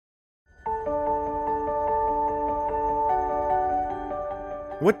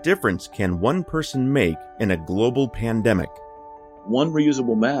What difference can one person make in a global pandemic? One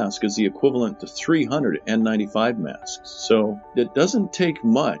reusable mask is the equivalent to 300 N95 masks. So it doesn't take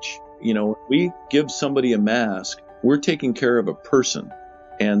much. We give somebody a mask, we're taking care of a person.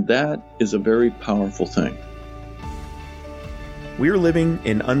 And that is a very powerful thing. We're living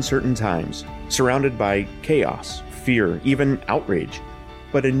in uncertain times, surrounded by chaos, fear, even outrage.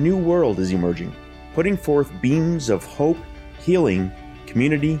 But a new world is emerging, putting forth beams of hope, healing,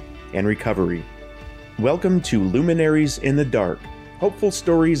 community, and recovery. Welcome to Luminaries in the Dark, hopeful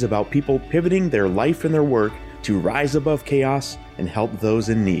stories about people pivoting their life and their work to rise above chaos and help those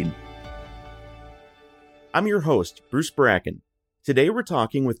in need. I'm your host, Bruce Bracken. Today we're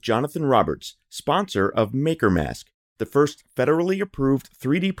talking with Jonathan Roberts, sponsor of MakerMask, the first federally approved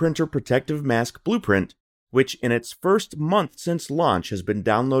 3D printer protective mask blueprint, which in its first month since launch has been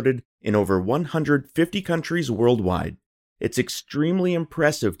downloaded in over 150 countries worldwide. It's extremely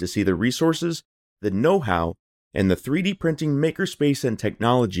impressive to see the resources, the know-how, and the 3D printing makerspace and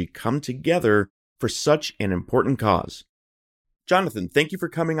technology come together for such an important cause. Jonathan, thank you for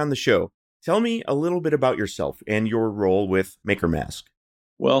coming on the show. Tell me a little bit about yourself and your role with MakerMask.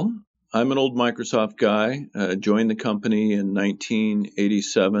 Well, I'm an old Microsoft guy, joined the company in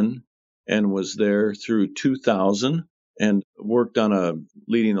 1987 and was there through 2000 and worked on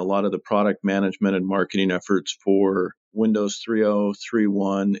leading a lot of the product management and marketing efforts for Windows 3.0,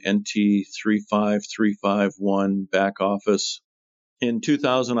 3.1, NT 3.5, 3.5.1 back office. In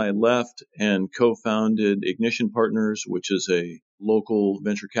 2000, I left and co-founded Ignition Partners, which is a local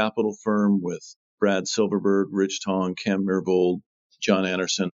venture capital firm with Brad Silverberg, Rich Tong, Cam Mirvold, John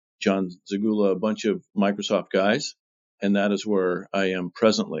Anderson, John Zagula, a bunch of Microsoft guys, and that is where I am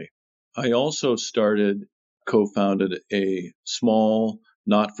presently. I also co-founded a small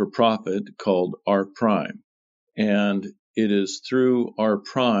not-for-profit called R Prime. And it is through R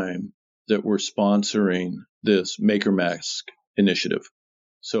Prime that we're sponsoring this MakerMask initiative.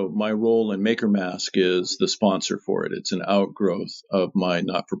 So my role in MakerMask is the sponsor for it. It's an outgrowth of my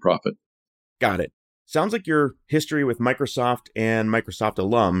not-for-profit. Got it. Sounds like your history with Microsoft and Microsoft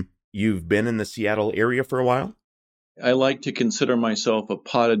alum. You've been in the Seattle area for a while? I like to consider myself a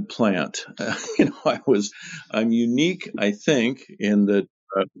potted plant. I'm unique, I think, in that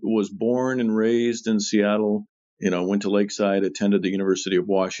I was born and raised in Seattle. Went to Lakeside, attended the University of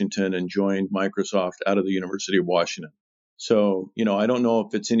Washington, and joined Microsoft out of the University of Washington. So, I don't know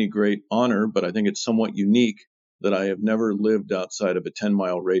if it's any great honor, but I think it's somewhat unique that I have never lived outside of a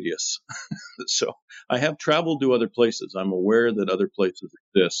 10-mile radius. So I have traveled to other places. I'm aware that other places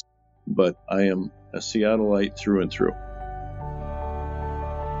exist, but I am a Seattleite through and through.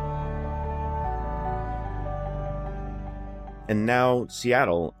 And now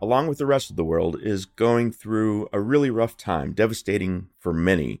Seattle, along with the rest of the world, is going through a really rough time, devastating for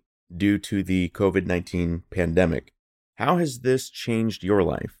many, due to the COVID-19 pandemic. How has this changed your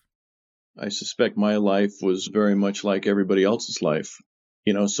life? I suspect my life was very much like everybody else's life.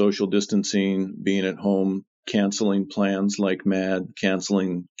 Social distancing, being at home, canceling plans like mad,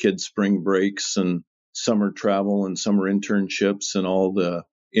 canceling kids' spring breaks and summer travel and summer internships and all the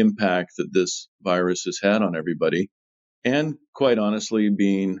impact that this virus has had on everybody. And quite honestly,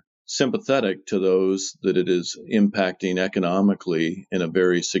 being sympathetic to those that it is impacting economically in a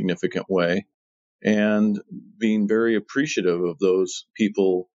very significant way, and being very appreciative of those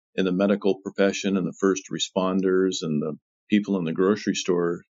people in the medical profession and the first responders and the people in the grocery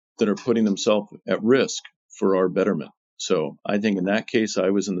store that are putting themselves at risk for our betterment. So I think in that case,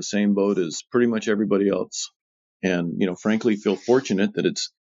 I was in the same boat as pretty much everybody else. And, frankly, feel fortunate that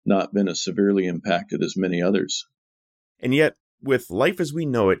it's not been as severely impacted as many others. And yet, with life as we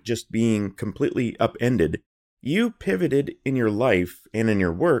know it just being completely upended, you pivoted in your life and in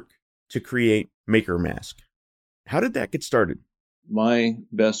your work to create MakerMask. How did that get started? My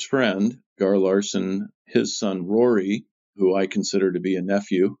best friend, Gar Larson, his son Rory, who I consider to be a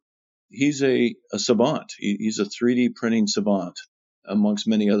nephew, he's a savant. He's a 3D printing savant, amongst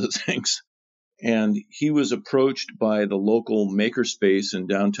many other things. And he was approached by the local makerspace in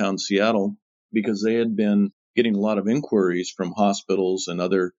downtown Seattle because they had been getting a lot of inquiries from hospitals and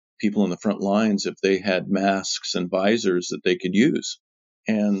other people in the front lines if they had masks and visors that they could use.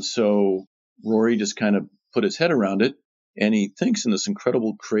 And so Rory just kind of put his head around it, and he thinks in this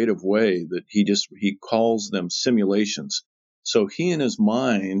incredible creative way that he calls them simulations. So he in his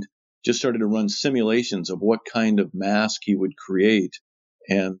mind just started to run simulations of what kind of mask he would create.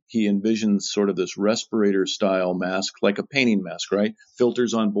 And he envisions sort of this respirator style mask, like a painting mask, right?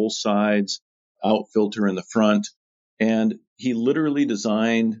 Filters on both sides, out filter in the front. And he literally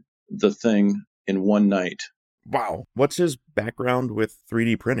designed the thing in one night. Wow. What's his background with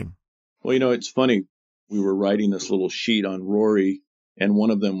 3D printing? Well, it's funny. We were writing this little sheet on Rory, and one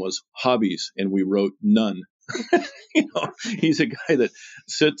of them was hobbies, and we wrote none. He's a guy that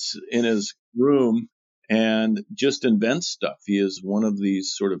sits in his room and just invents stuff. He is one of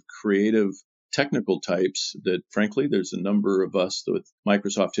these sort of creative technical types that, frankly, there's a number of us with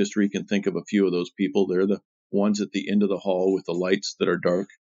Microsoft history can think of a few of those people. They're the ones at the end of the hall with the lights that are dark.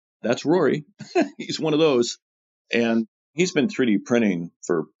 That's Rory. He's one of those. And he's been 3D printing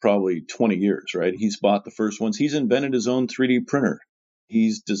for probably 20 years, right? He's bought the first ones. He's invented his own 3D printer.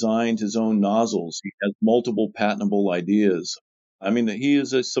 He's designed his own nozzles. He has multiple patentable ideas. I mean, he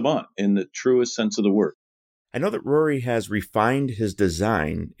is a savant in the truest sense of the word. I know that Rory has refined his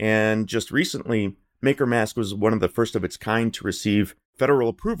design, and just recently, MakerMask was one of the first of its kind to receive federal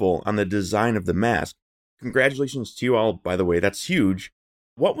approval on the design of the mask. Congratulations to you all, by the way, that's huge.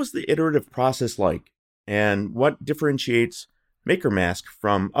 What was the iterative process like, and what differentiates MakerMask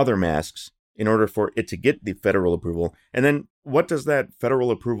from other masks in order for it to get the federal approval? And then what does that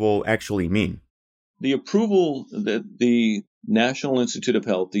federal approval actually mean? The approval that the National Institute of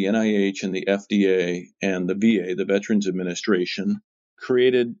Health, the NIH, and the FDA, and the VA, the Veterans Administration,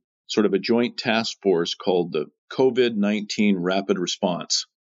 created sort of a joint task force called the COVID-19 Rapid Response.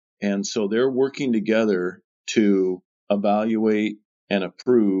 And so they're working together to evaluate and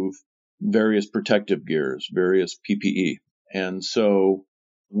approve various protective gears, various PPE. And so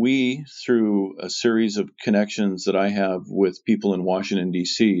we, through a series of connections that I have with people in Washington,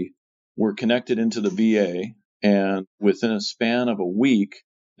 D.C., were connected into the VA, and within a span of a week,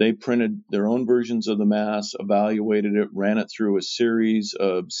 they printed their own versions of the mask, evaluated it, ran it through a series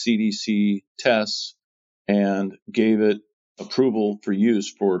of CDC tests, and gave it approval for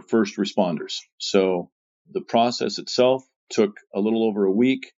use for first responders. So the process itself took a little over a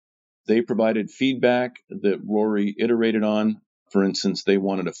week. They provided feedback that Rory iterated on. For instance, they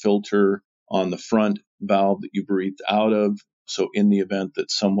wanted a filter on the front valve that you breathed out of. So in the event that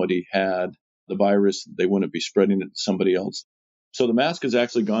somebody had the virus, they wouldn't be spreading it to somebody else. So the mask has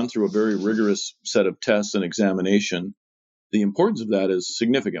actually gone through a very rigorous set of tests and examination. The importance of that is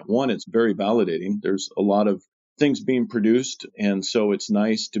significant. One, it's very validating. There's a lot of things being produced, and so it's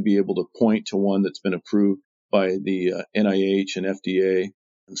nice to be able to point to one that's been approved by the NIH and FDA.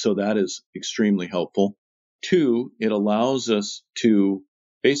 And so that is extremely helpful. Two, it allows us to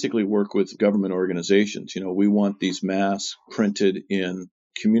basically work with government organizations. We want these masks printed in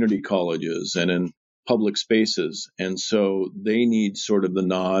community colleges and in public spaces. And so they need sort of the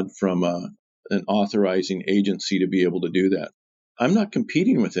nod from an authorizing agency to be able to do that. I'm not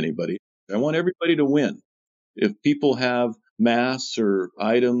competing with anybody. I want everybody to win. If people have masks or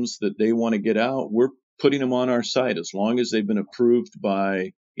items that they want to get out, we're putting them on our site as long as they've been approved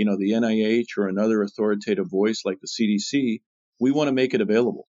by, the NIH or another authoritative voice like the CDC. We want to make it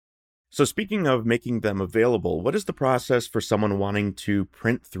available. So speaking of making them available, what is the process for someone wanting to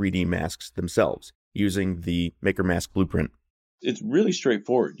print 3D masks themselves using the MakerMask blueprint? It's really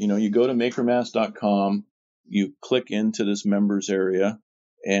straightforward. You go to makermask.com, you click into this members area,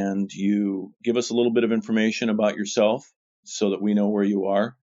 and you give us a little bit of information about yourself so that we know where you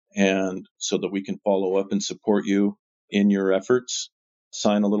are and so that we can follow up and support you in your efforts.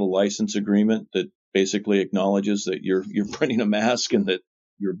 Sign a little license agreement that basically acknowledges that you're printing a mask and that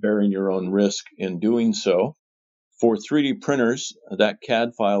you're bearing your own risk in doing so. For 3D printers, that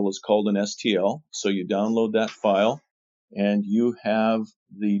CAD file is called an STL. So you download that file and you have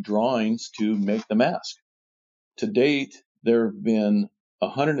the drawings to make the mask. To date, there have been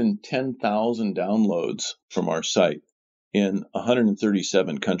 110,000 downloads from our site in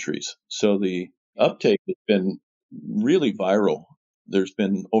 137 countries. So the uptake has been really viral. There's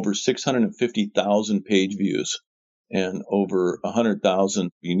been over 650,000 page views and over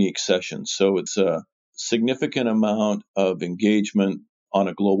 100,000 unique sessions. So it's a significant amount of engagement on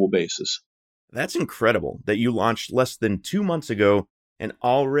a global basis. That's incredible that you launched less than 2 months ago and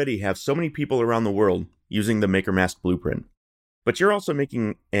already have so many people around the world using the MakerMask blueprint. But you're also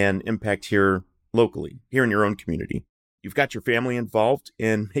making an impact here locally, here in your own community. You've got your family involved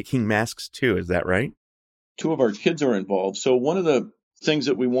in making masks too, is that right? 2 of our kids are involved. So one of the things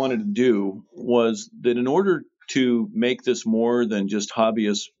that we wanted to do was that in order to make this more than just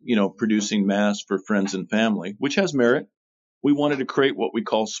hobbyists, producing masks for friends and family, which has merit, we wanted to create what we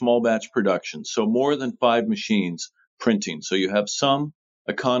call small batch production. So more than 5 machines printing. So you have some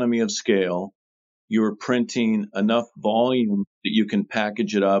economy of scale. You're printing enough volume that you can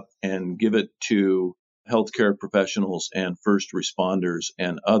package it up and give it to healthcare professionals and first responders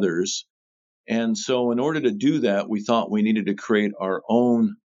and others. And so in order to do that, we thought we needed to create our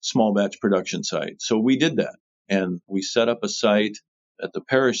own small batch production site. So we did that. And we set up a site at the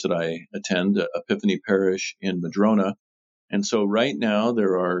parish that I attend, Epiphany Parish in Madrona. And so right now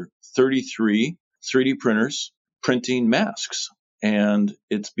there are 33 3D printers printing masks, and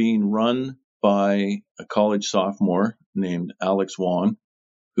it's being run by a college sophomore named Alex Wong,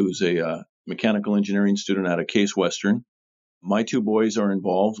 who's a mechanical engineering student out of Case Western. My two boys are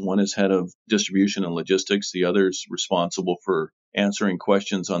involved. One is head of distribution and logistics. The other is responsible for answering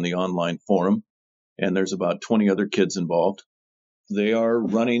questions on the online forum. And there's about 20 other kids involved. They are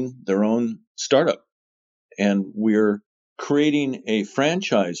running their own startup, and we're creating a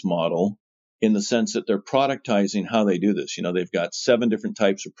franchise model in the sense that they're productizing how they do this. They've got 7 different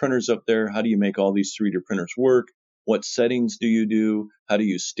types of printers up there. How do you make all these 3D printers work? What settings do you do? How do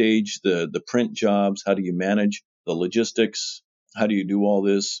you stage the print jobs? How do you manage the logistics? How do you do all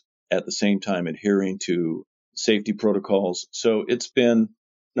this at the same time adhering to safety protocols? So it's been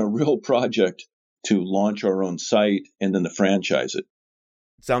a real project to launch our own site and then to franchise it.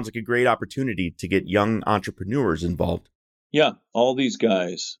 Sounds like a great opportunity to get young entrepreneurs involved. Yeah, all these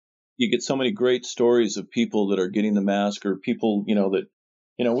guys. You get so many great stories of people that are getting the mask, or people,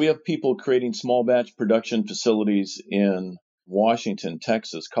 we have people creating small batch production facilities in Washington,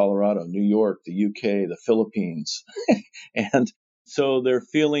 Texas, Colorado, New York, the UK, the Philippines. And so they're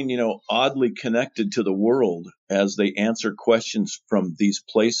feeling, oddly connected to the world as they answer questions from these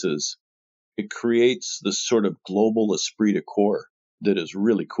places. It creates this sort of global esprit de corps that is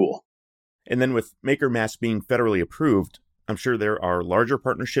really cool. And then with MakerMask being federally approved, I'm sure there are larger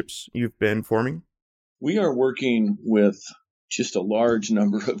partnerships you've been forming. We are working with just a large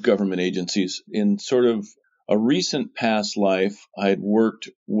number of government agencies. In sort of a recent past life, I had worked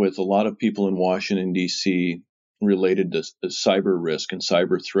with a lot of people in Washington, D.C. related to cyber risk and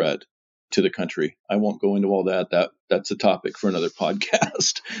cyber threat to the country. I won't go into all that. That's a topic for another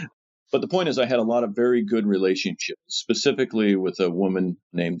podcast. But the point is, I had a lot of very good relationships, specifically with a woman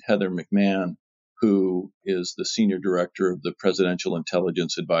named Heather McMahon, who is the senior director of the Presidential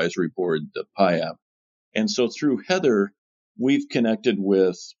Intelligence Advisory Board, the PIAB. And so through Heather, we've connected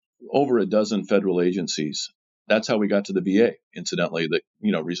with over a dozen federal agencies. That's how we got to the VA, incidentally, that,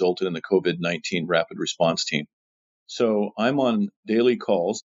 resulted in the COVID-19 rapid response team. So I'm on daily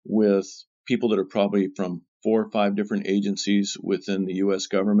calls with people that are probably from 4 or 5 different agencies within the U.S.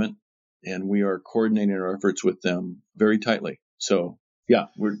 government, and we are coordinating our efforts with them very tightly. So yeah,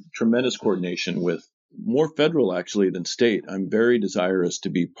 we're tremendous coordination with more federal actually than state. I'm very desirous to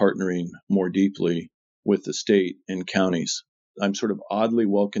be partnering more deeply with the state and counties. I'm sort of oddly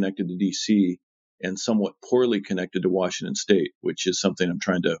well connected to DC and somewhat poorly connected to Washington State, which is something I'm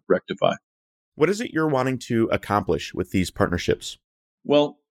trying to rectify. What is it you're wanting to accomplish with these partnerships?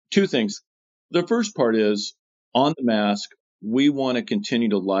 Well, 2 things. The first part is on the mask, we want to continue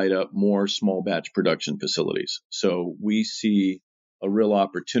to light up more small batch production facilities. So we see a real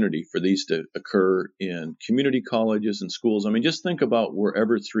opportunity for these to occur in community colleges and schools. I mean, just think about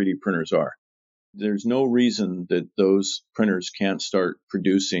wherever 3D printers are. There's no reason that those printers can't start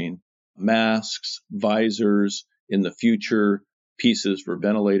producing masks, visors, in the future, pieces for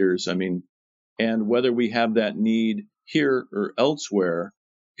ventilators. I mean, and whether we have that need here or elsewhere,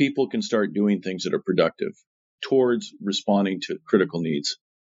 people can start doing things that are productive towards responding to critical needs.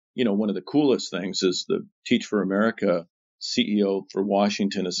 One of the coolest things is the Teach for America CEO for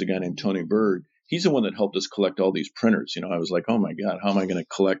Washington is a guy named Tony Bird. He's the one that helped us collect all these printers. I was like, oh my God, how am I going to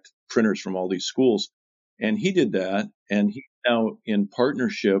collect printers from all these schools? And he did that. And he's now in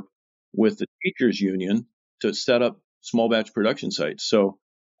partnership with the teachers union to set up small batch production sites. So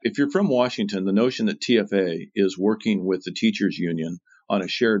if you're from Washington, the notion that TFA is working with the teachers union on a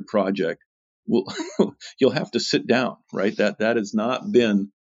shared project, well, you'll have to sit down, right? That has not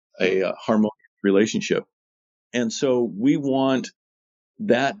been a harmonious relationship. And so we want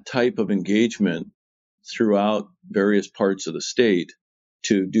that type of engagement throughout various parts of the state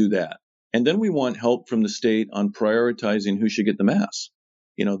to do that. And then we want help from the state on prioritizing who should get the masks.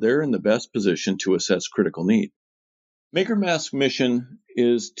 They're in the best position to assess critical need. MakerMask's mission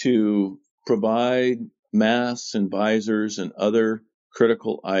is to provide masks and visors and other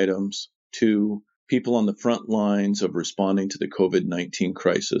critical items to people on the front lines of responding to the COVID-19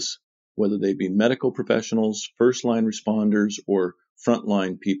 crisis, whether they be medical professionals, first-line responders, or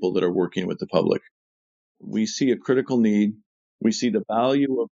frontline people that are working with the public. We see a critical need. We see the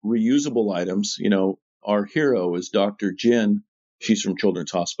value of reusable items. Our hero is Dr. Jin. She's from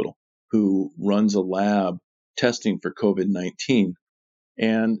Children's Hospital, who runs a lab testing for COVID-19.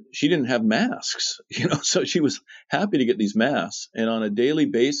 And she didn't have masks, so she was happy to get these masks. And on a daily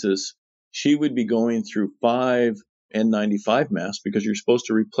basis, she would be going through 5 N95 masks because you're supposed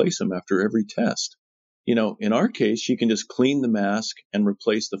to replace them after every test. In our case, you can just clean the mask and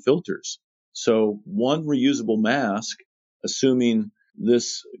replace the filters. So one reusable mask, assuming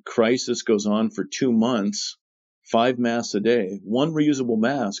this crisis goes on for 2 months, 5 masks a day, one reusable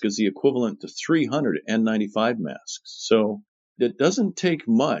mask is the equivalent to 300 N95 masks. So it doesn't take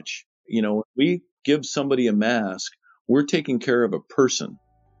much. When we give somebody a mask, we're taking care of a person.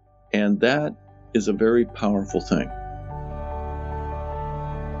 And that is a very powerful thing.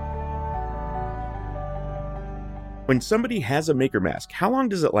 When somebody has a Maker Mask, how long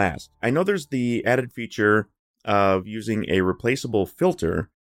does it last? I know there's the added feature of using a replaceable filter.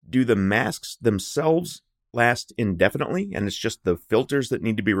 Do the masks themselves last indefinitely, and it's just the filters that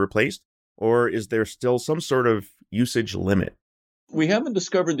need to be replaced? Or is there still some sort of usage limit? We haven't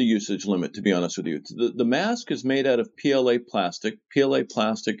discovered the usage limit, to be honest with you. The mask is made out of PLA plastic. PLA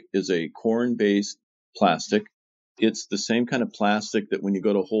plastic is a corn-based plastic. It's the same kind of plastic that when you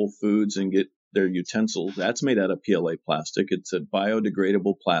go to Whole Foods and get their utensils, that's made out of PLA plastic. It's a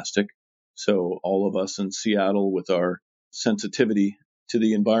biodegradable plastic. So all of us in Seattle with our sensitivity to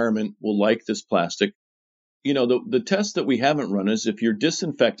the environment will like this plastic. The test that we haven't run is if you're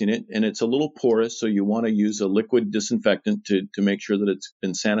disinfecting it and it's a little porous, so you want to use a liquid disinfectant to make sure that it's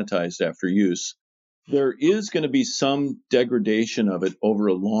been sanitized after use. There is going to be some degradation of it over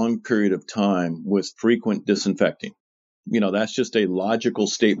a long period of time with frequent disinfecting. That's just a logical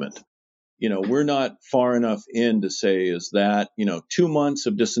statement. We're not far enough in to say is that, 2 months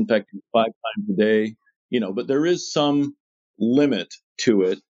of disinfecting 5 times a day, but there is some limit to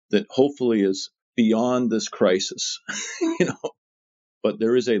it that hopefully is beyond this crisis, but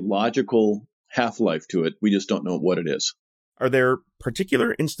there is a logical half-life to it. We just don't know what it is. Are there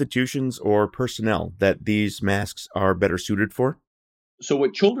particular institutions or personnel that these masks are better suited for? So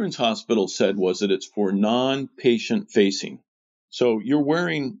what Children's Hospital said was that it's for non-patient facing. So you're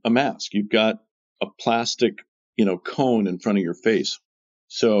wearing a mask. You've got a plastic, cone in front of your face.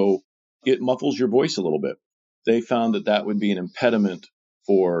 So it muffles your voice a little bit. They found that that would be an impediment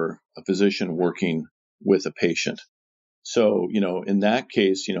for a physician working with a patient. So, in that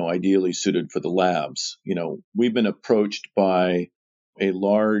case, ideally suited for the labs. We've been approached by a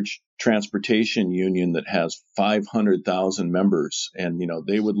large transportation union that has 500,000 members, and,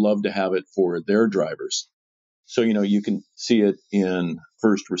 they would love to have it for their drivers. So, you can see it in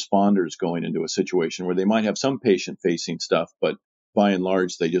first responders going into a situation where they might have some patient-facing stuff, but by and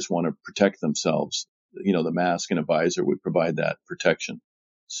large, they just want to protect themselves. The mask and a visor would provide that protection.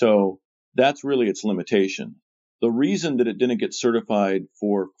 So that's really its limitation. The reason that it didn't get certified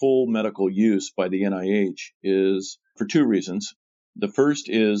for full medical use by the NIH is for two reasons. The first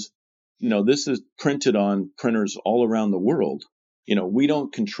is, this is printed on printers all around the world. We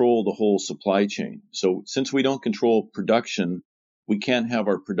don't control the whole supply chain. So since we don't control production, we can't have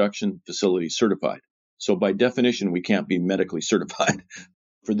our production facility certified. So by definition, we can't be medically certified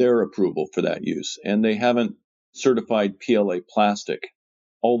for their approval for that use. And they haven't certified PLA plastic,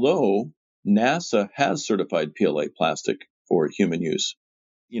 although NASA has certified PLA plastic for human use.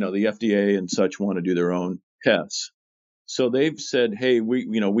 The FDA and such want to do their own tests. So they've said, hey,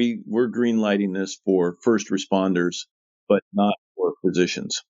 we're green lighting this for first responders, but not for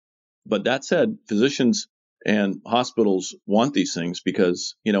physicians. But that said, physicians and hospitals want these things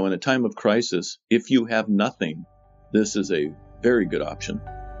because, in a time of crisis, if you have nothing, this is a very good option.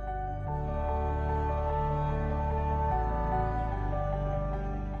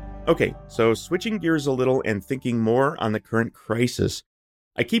 Okay, so switching gears a little and thinking more on the current crisis,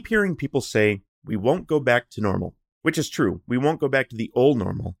 I keep hearing people say, we won't go back to normal, which is true. We won't go back to the old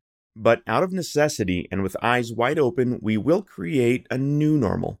normal, but out of necessity and with eyes wide open, we will create a new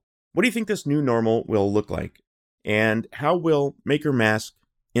normal. What do you think this new normal will look like? And how will Maker Mask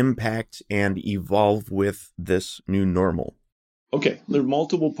impact and evolve with this new normal? Okay, there are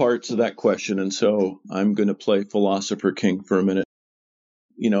multiple parts of that question, and so I'm going to play philosopher king for a minute.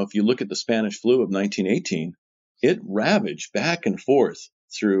 If you look at the Spanish flu of 1918, it ravaged back and forth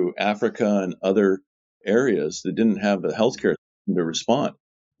through Africa and other areas that didn't have a healthcare system to respond.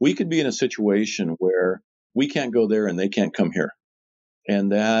 We could be in a situation where we can't go there and they can't come here.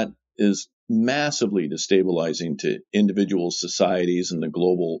 And that is massively destabilizing to individual societies and the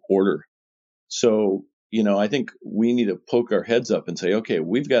global order. So, I think we need to poke our heads up and say, okay,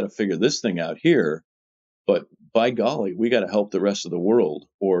 we've got to figure this thing out here. But by golly, we got to help the rest of the world,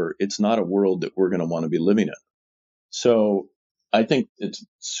 or it's not a world that we're going to want to be living in. So I think it's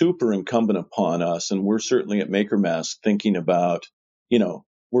super incumbent upon us, and we're certainly at Maker Mask thinking about,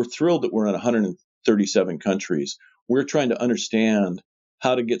 we're thrilled that we're in 137 countries. We're trying to understand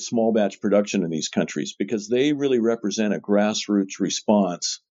how to get small batch production in these countries because they really represent a grassroots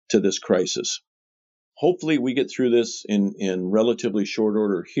response to this crisis. hopefully we get through this in relatively short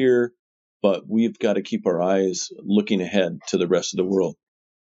order here, but we've got to keep our eyes looking ahead to the rest of the world,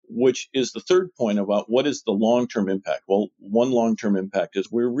 which is the third point about what is the long-term impact. Well, one long-term impact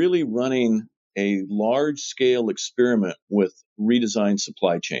is we're really running a large-scale experiment with redesigned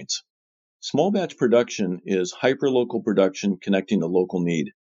supply chains. Small batch production is hyperlocal production connecting to local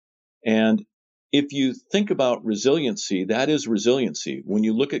need. And if you think about resiliency, that is resiliency. When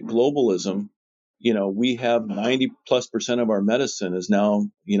you look at globalism, we have 90+% of our medicine is now,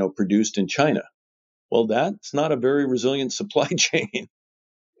 produced in China. Well, that's not a very resilient supply chain.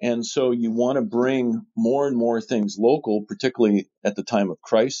 And so you want to bring more and more things local, particularly at the time of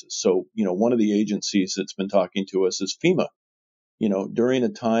crisis. So, one of the agencies that's been talking to us is FEMA. During a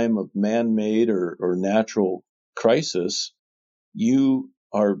time of man-made or natural crisis, you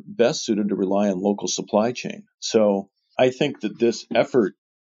are best suited to rely on local supply chain. So I think that this effort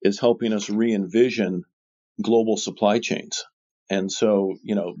is helping us re-envision global supply chains. And so,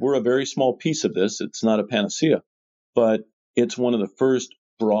 we're a very small piece of this. It's not a panacea, but it's one of the first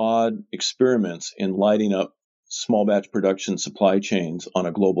broad experiments in lighting up small batch production supply chains on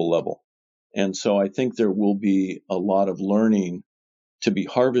a global level. And so I think there will be a lot of learning to be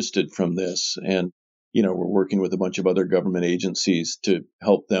harvested from this. And we're working with a bunch of other government agencies to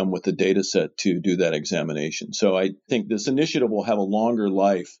help them with the data set to do that examination. So I think this initiative will have a longer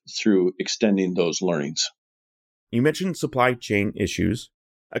life through extending those learnings. You mentioned supply chain issues.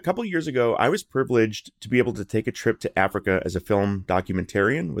 A couple years ago, I was privileged to be able to take a trip to Africa as a film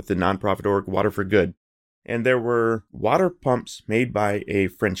documentarian with the nonprofit org Water for Good. And there were water pumps made by a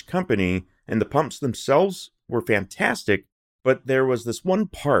French company, and the pumps themselves were fantastic, but there was this one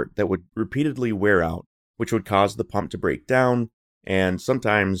part that would repeatedly wear out, which would cause the pump to break down, and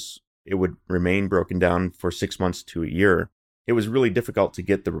sometimes it would remain broken down for 6 months to a year. It was really difficult to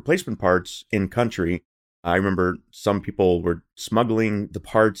get the replacement parts in country. I remember some people were smuggling the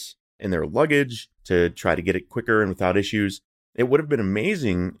parts in their luggage to try to get it quicker and without issues. It would have been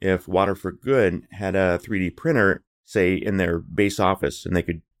amazing if Water for Good had a 3D printer, say, in their base office, and they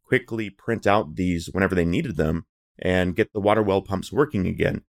could quickly print out these whenever they needed them and get the water well pumps working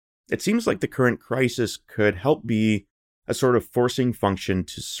again. It seems like the current crisis could help be a sort of forcing function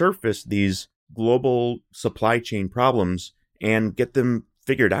to surface these global supply chain problems and get them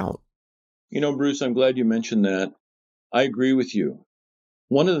figured out. Bruce, I'm glad you mentioned that. I agree with you.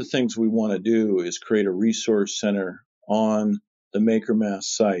 One of the things we want to do is create a resource center on the MakerMask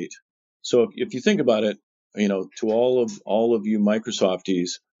site. So if you think about it, to all of you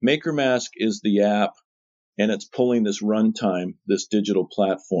Microsofties, MakerMask is the app, and it's pulling this runtime, this digital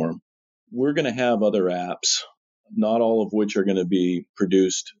platform. We're going to have other apps, not all of which are going to be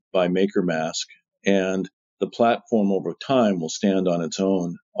produced by MakerMask. And the platform over time will stand on its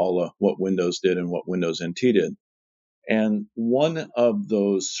own, all of what Windows did and what Windows NT did. And one of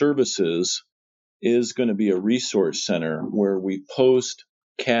those services is going to be a resource center where we post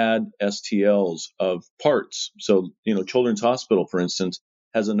CAD STLs of parts. So, Children's Hospital, for instance,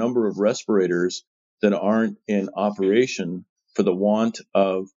 has a number of respirators that aren't in operation for the want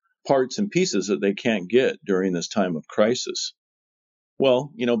of parts and pieces that they can't get during this time of crisis.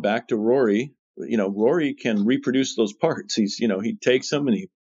 Well, back to Rory, Rory can reproduce those parts. He takes them and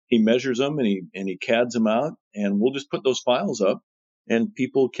he measures them and he CADs them out, and we'll just put those files up and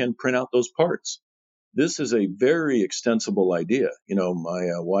people can print out those parts. This is a very extensible idea. My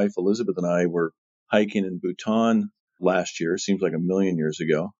wife Elizabeth and I were hiking in Bhutan last year, seems like a million years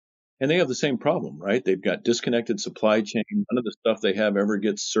ago. And they have the same problem, right? They've got disconnected supply chain. None of the stuff they have ever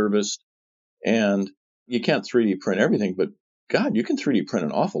gets serviced. And you can't 3D print everything, but God, you can 3D print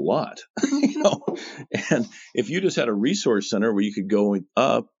an awful lot. And if you just had a resource center where you could go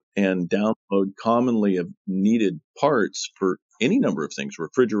up and download commonly needed parts for any number of things,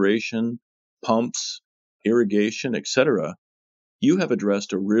 refrigeration, pumps, irrigation, etc., you have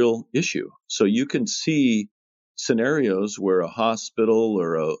addressed a real issue. So you can see scenarios where a hospital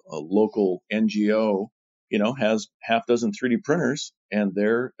or a local NGO, has half dozen 3D printers and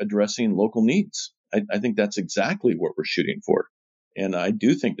they're addressing local needs. I think that's exactly what we're shooting for. And I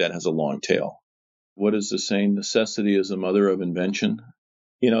do think that has a long tail. What is the saying? Necessity is the mother of invention.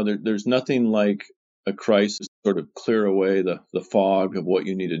 There's nothing like a crisis to sort of clear away the fog of what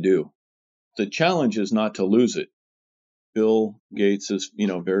you need to do. The challenge is not to lose it. Bill Gates'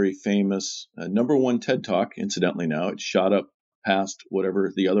 very famous number one TED Talk, incidentally now, it shot up past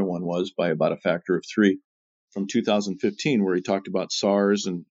whatever the other one was by about a factor of 3 from 2015, where he talked about SARS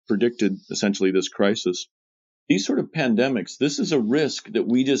and predicted essentially this crisis. These sort of pandemics, this is a risk that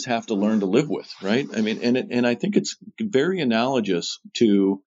we just have to learn to live with, right? I mean, and I think it's very analogous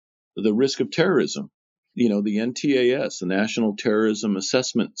to the risk of terrorism. The NTAS, the National Terrorism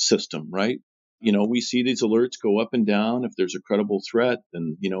Assessment System, right? We see these alerts go up and down. If there's a credible threat,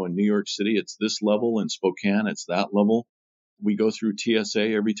 and, in New York City, it's this level. In Spokane, it's that level. We go through TSA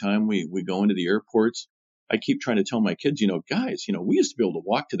every time we go into the airports. I keep trying to tell my kids, guys, we used to be able to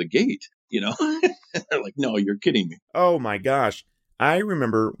walk to the gate, They're like, no, you're kidding me. Oh my gosh. I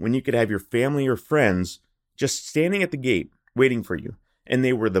remember when you could have your family or friends just standing at the gate waiting for you, and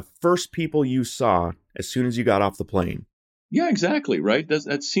they were the first people you saw as soon as you got off the plane. Yeah, exactly, right?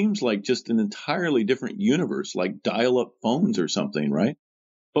 That seems like just an entirely different universe, like dial-up phones or something, right?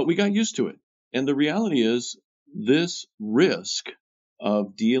 But we got used to it. And the reality is, this risk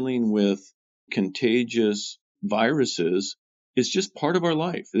of dealing with contagious viruses is just part of our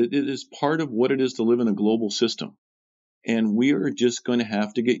life. It is part of what it is to live in a global system. And we are just going to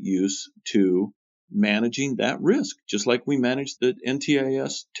have to get used to managing that risk, just like we manage the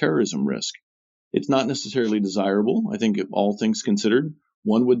NTIS terrorism risk. It's not necessarily desirable. I think, all things considered,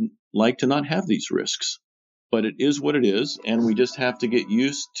 one would like to not have these risks. But it is what it is, and we just have to get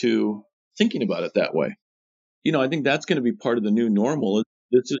used to thinking about it that way. I think that's going to be part of the new normal.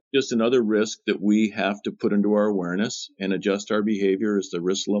 This is just another risk that we have to put into our awareness and adjust our behavior as the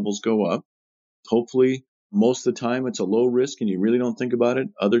risk levels go up. Hopefully, most of the time it's a low risk and you really don't think about it.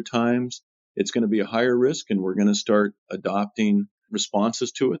 Other times it's going to be a higher risk, and we're going to start adopting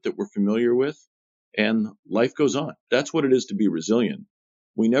responses to it that we're familiar with, and life goes on. That's what it is to be resilient.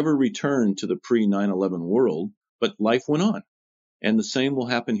 We never returned to the pre 9/11 world, but life went on. And the same will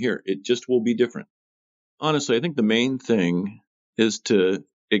happen here. It just will be different. Honestly, I think the main thing is to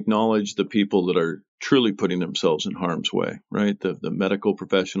acknowledge the people that are truly putting themselves in harm's way, right? The medical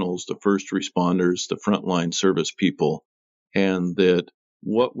professionals, the first responders, the frontline service people, and that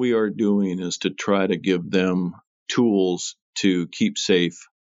what we are doing is to try to give them tools to keep safe,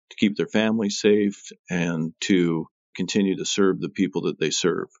 to keep their families safe, and to continue to serve the people that they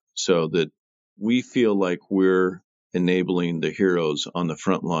serve, so that we feel like we're enabling the heroes on the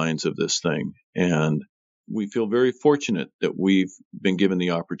front lines of this thing. And we feel very fortunate that we've been given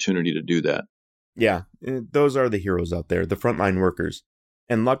the opportunity to do that. Yeah, those are the heroes out there, the frontline workers.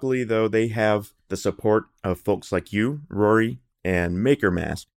 And luckily, though, they have the support of folks like you, Rory, and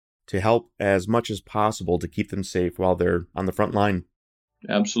MakerMask to help as much as possible to keep them safe while they're on the front line.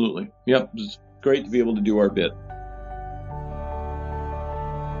 Absolutely. Yep, it's great to be able to do our bit.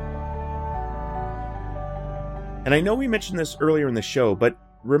 And I know we mentioned this earlier in the show, but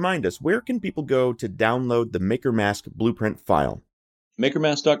remind us, where can people go to download the MakerMask blueprint file?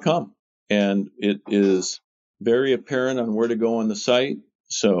 MakerMask.com. And it is very apparent on where to go on the site.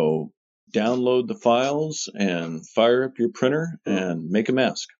 So download the files and fire up your printer and make a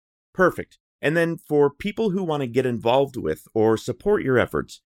mask. Perfect. And then for people who want to get involved with or support your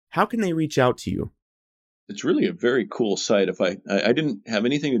efforts, how can they reach out to you? It's really a very cool site. If I didn't have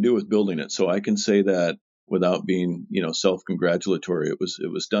anything to do with building it, so I can say that without being, self-congratulatory. It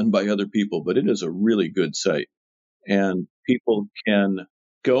was done by other people, but it is a really good site. And people can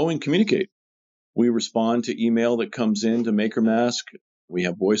go and communicate. We respond to email that comes in to MakerMask. We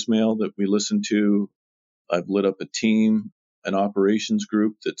have voicemail that we listen to. I've lit up a team, an operations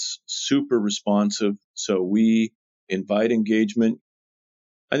group that's super responsive. So we invite engagement.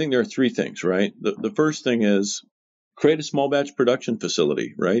 I think there are three things, right? The first thing is create a small batch production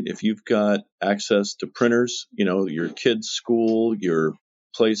facility, right? If you've got access to printers, your kid's school, your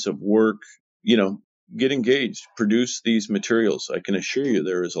place of work, get engaged, produce these materials. I can assure you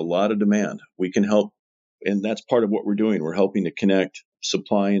there is a lot of demand. We can help. And that's part of what we're doing. We're helping to connect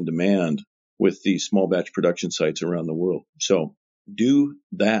supply and demand with these small batch production sites around the world. So do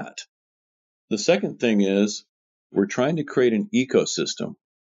that. The second thing is we're trying to create an ecosystem.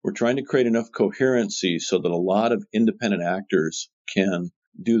 We're trying to create enough coherency so that a lot of independent actors can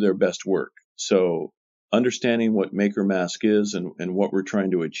do their best work. So understanding what MakerMask is and what we're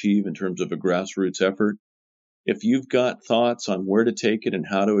trying to achieve in terms of a grassroots effort. If you've got thoughts on where to take it and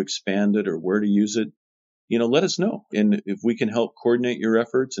how to expand it or where to use it, let us know. And if we can help coordinate your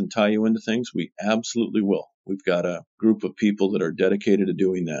efforts and tie you into things, we absolutely will. We've got a group of people that are dedicated to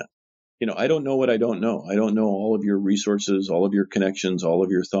doing that. I don't know what I don't know. I don't know all of your resources, all of your connections, all of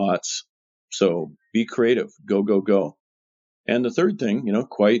your thoughts. So be creative. Go, go, go. And the third thing,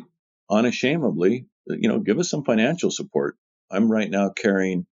 quite unashamedly, give us some financial support. I'm right now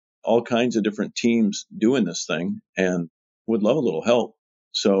carrying all kinds of different teams doing this thing and would love a little help.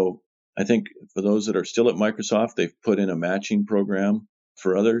 So I think for those that are still at Microsoft, they've put in a matching program.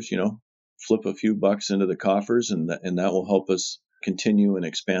 For others, flip a few bucks into the coffers, and that will help us continue and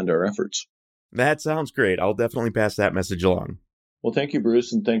expand our efforts. That sounds great. I'll definitely pass that message along. Well, thank you,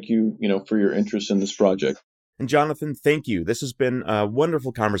 Bruce, and thank you, for your interest in this project. And Jonathan, thank you. This has been a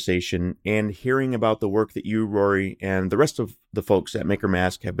wonderful conversation, and hearing about the work that you, Rory, and the rest of the folks at Maker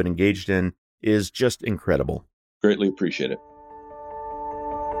Mask have been engaged in is just incredible. Greatly appreciate it.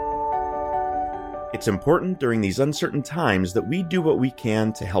 It's important during these uncertain times that we do what we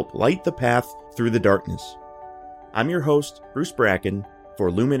can to help light the path through the darkness. I'm your host, Bruce Bracken,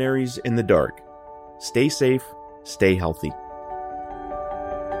 for Luminaries in the Dark. Stay safe, stay healthy.